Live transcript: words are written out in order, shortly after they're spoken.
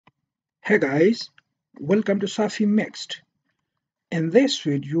Hey guys, welcome to Safi Mixed. In this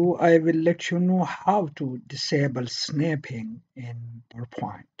video, I will let you know how to disable snapping in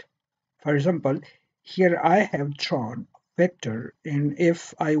PowerPoint. For example, here I have drawn a vector, and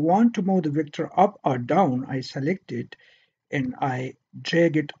if I want to move the vector up or down, I select it and I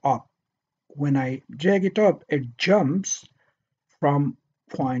drag it up. When I drag it up, it jumps from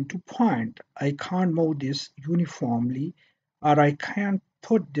point to point. I can't move this uniformly, or I can't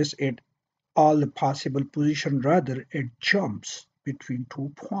put this at all the possible position, rather it jumps between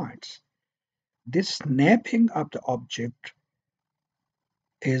 2 points. This snapping of the object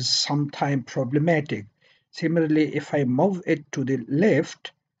is sometimes problematic. Similarly, if I move it to the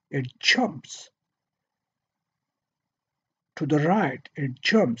left, it jumps. To the right, it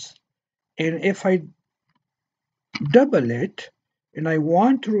jumps. And if I double it and I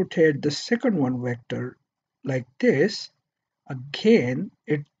want to rotate the second one vector like this, again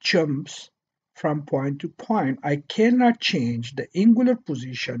it jumps from point to point. I cannot change the angular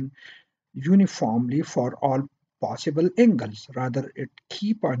position uniformly for all possible angles. Rather, it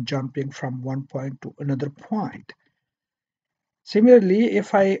keep on jumping from one point to another point. Similarly,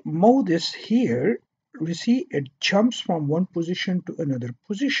 if I move this here, we see it jumps from one position to another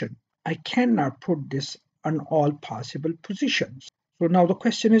position. I cannot put this on all possible positions. So now the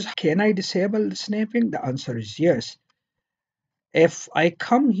question is, can I disable the snapping? The answer is yes. If I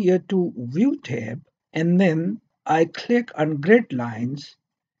come here to View tab and then I click on Grid Lines,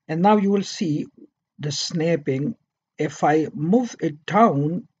 and now you will see the snapping. If I move it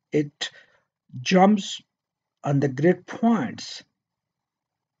down, it jumps on the grid points.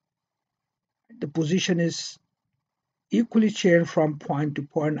 The position is equally changed from point to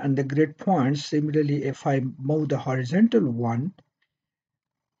point on the grid points. Similarly, if I move the horizontal one,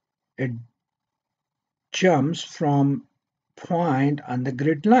 it jumps from point on the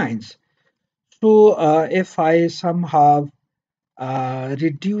grid lines. So if I somehow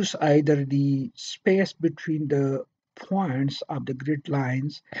reduce either the space between the points of the grid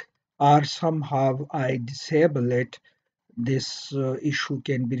lines, or somehow I disable it, this issue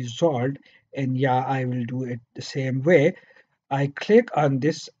can be resolved. And yeah, I will do it the same way. I click on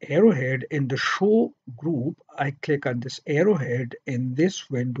this arrowhead in the show group. I click on this arrowhead and this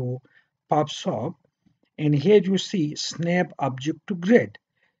window pops up, and here you see snap object to grid.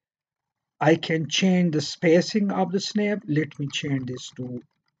 I can change the spacing of the snap. Let me change this to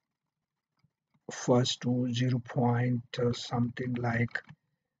first to 0 point something like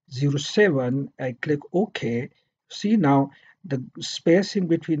 0.7. I click OK. See now the spacing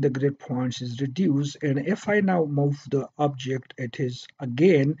between the grid points is reduced, and if I now move the object, it is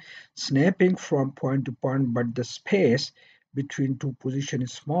again snapping from point to point, but the space between two positions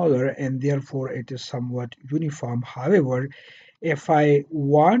is smaller and therefore it is somewhat uniform. However, if I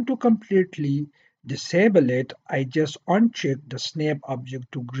want to completely disable it, I just uncheck the snap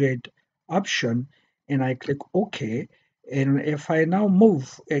object to grid option and I click OK. And if I now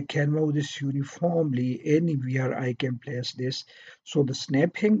move, I can move this uniformly anywhere I can place this. So the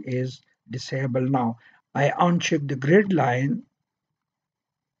snapping is disabled now. I uncheck the grid line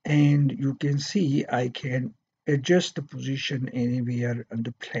and you can see I can adjust the position anywhere on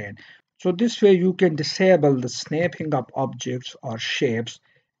the plane. So this way you can disable the snapping of objects or shapes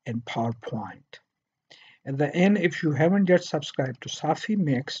in PowerPoint. At the end, if you haven't yet subscribed to Safi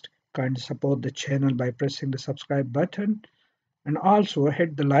Mixed, kindly support the channel by pressing the subscribe button and also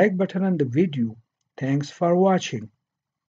hit the like button on the video. Thanks for watching.